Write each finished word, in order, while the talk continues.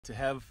To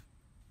have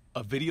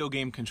a video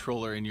game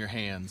controller in your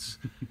hands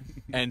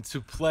and to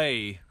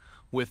play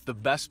with the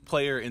best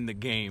player in the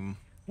game,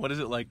 what is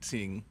it like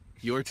seeing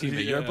your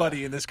teammate, your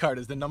buddy in this card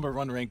is the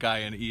 #1 ranked guy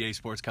in EA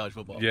Sports College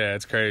Football? Yeah,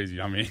 it's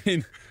crazy. I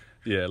mean,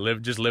 yeah,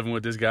 just living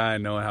with this guy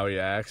and knowing how he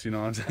acts, you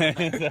know what I'm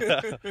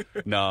saying?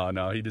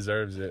 No, he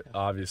deserves it,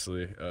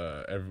 obviously.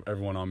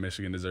 Everyone on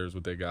Michigan deserves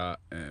what they got,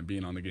 and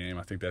being on the game,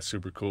 I think that's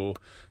super cool.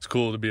 It's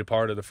cool to be a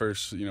part of the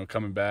first,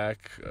 coming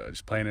back,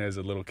 just playing it as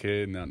a little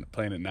kid and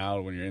playing it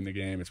now when you're in the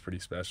game. It's pretty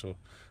special.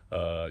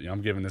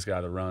 I'm giving this guy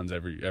the runs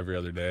every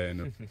other day,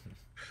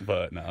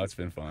 but no, it's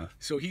been fun.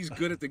 So he's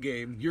good at the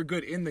game. You're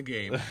good in the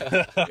game.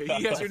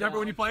 He has your number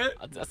when you play it?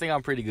 I think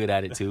I'm pretty good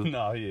at it too.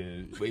 No, he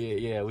is. But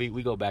yeah,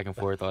 we go back and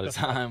forth all the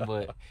time.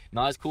 But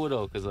no, it's cool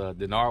though, because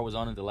Denard was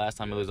on it the last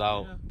time it was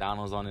out.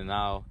 Donald's on it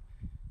now.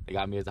 They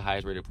got me as the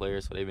highest rated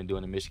player, so they've been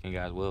doing the Michigan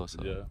guys well.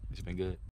 So it's been good.